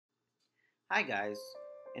Hi guys,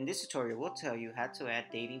 in this tutorial we'll tell you how to add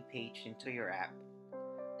dating page into your app.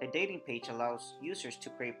 The dating page allows users to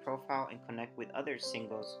create profile and connect with other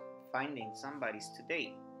singles, finding somebody to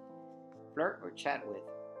date, flirt or chat with.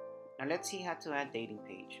 Now let's see how to add dating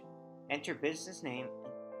page. Enter business name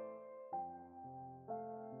and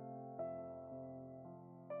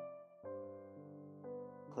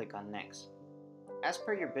click on next. As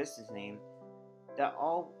per your business name, the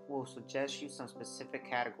all will suggest you some specific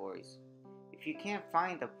categories. If you can't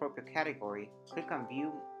find the appropriate category, click on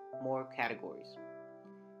view more categories.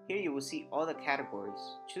 Here you will see all the categories.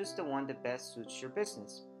 Choose the one that best suits your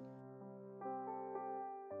business.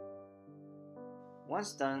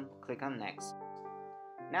 Once done, click on next.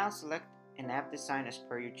 Now select an app design as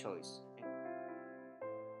per your choice.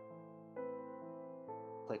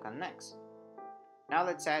 Click on next. Now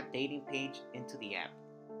let's add dating page into the app.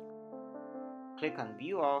 Click on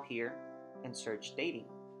view all here and search dating.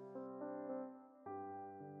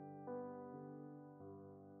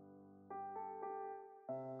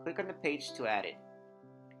 Click on the page to add it.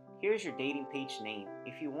 Here's your dating page name.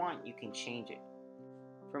 If you want, you can change it.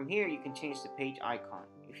 From here, you can change the page icon.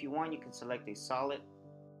 If you want, you can select a solid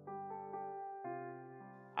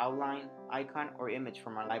outline, icon, or image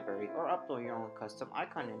from our library, or upload your own custom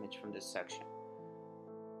icon image from this section.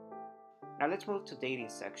 Now let's move to dating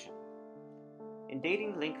section. In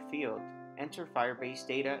dating link field, enter Firebase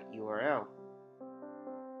data URL.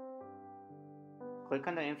 Click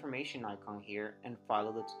on the information icon here and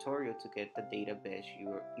follow the tutorial to get the database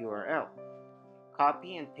URL.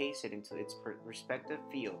 Copy and paste it into its respective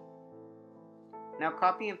field. Now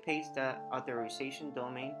copy and paste the authorization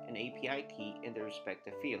domain and API key in the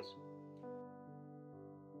respective fields.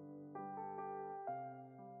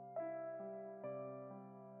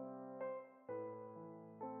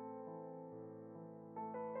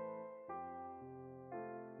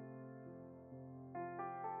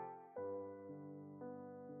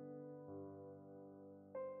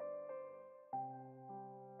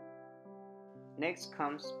 Next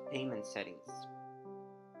comes payment settings.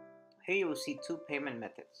 Here you will see two payment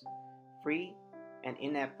methods, free and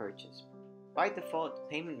in-app purchase. By default, the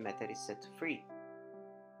payment method is set to free.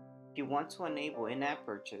 If you want to enable in-app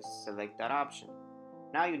purchase, select that option.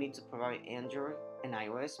 Now you need to provide Android and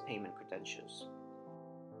iOS payment credentials.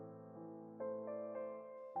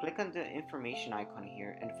 Click on the information icon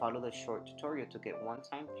here and follow the short tutorial to get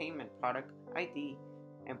one-time payment product ID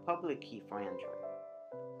and public key for Android.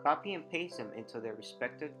 Copy and paste them into their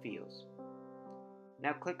respective fields.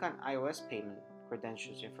 Now click on iOS payment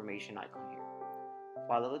credentials information icon here.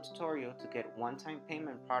 Follow the tutorial to get one-time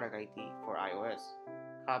payment product ID for iOS.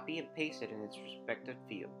 Copy and paste it in its respective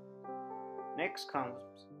field. Next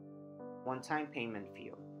comes one-time payment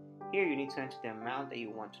field. Here you need to enter the amount that you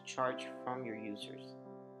want to charge from your users.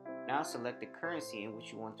 Now select the currency in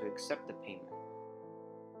which you want to accept the payment.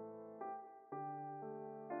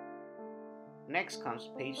 Next comes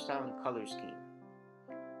page style and color scheme.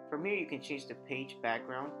 From here you can change the page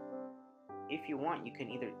background. If you want, you can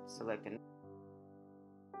either select an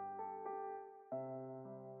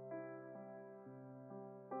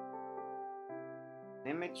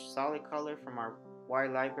image solid color from our Y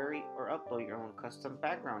library or upload your own custom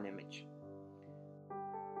background image.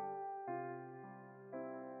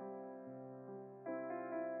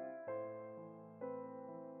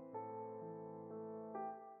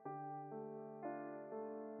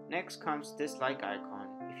 Next comes this like icon.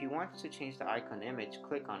 If you want to change the icon image,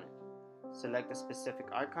 click on it. Select a specific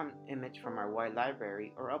icon image from our Y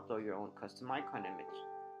library or upload your own custom icon image.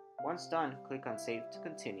 Once done, click on Save to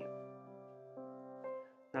continue.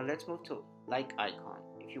 Now let's move to like icon.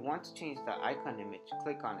 If you want to change the icon image,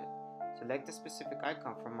 click on it. Select a specific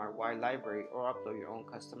icon from our Y library or upload your own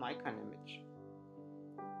custom icon image.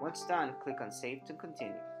 Once done, click on Save to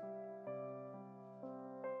continue.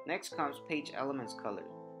 Next comes page elements color.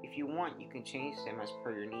 If you want, you can change them as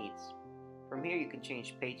per your needs. From here you can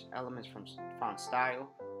change page elements from font style,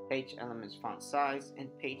 page elements font size, and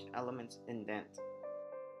page elements indent.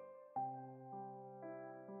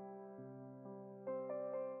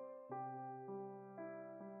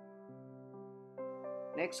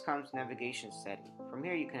 Next comes navigation setting. From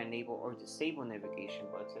here you can enable or disable navigation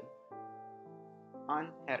button on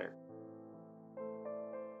header.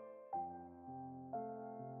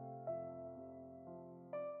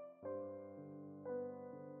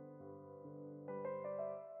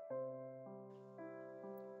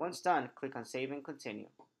 Once done, click on Save and Continue.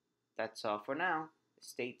 That's all for now.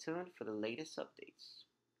 Stay tuned for the latest updates.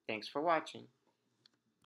 Thanks for watching.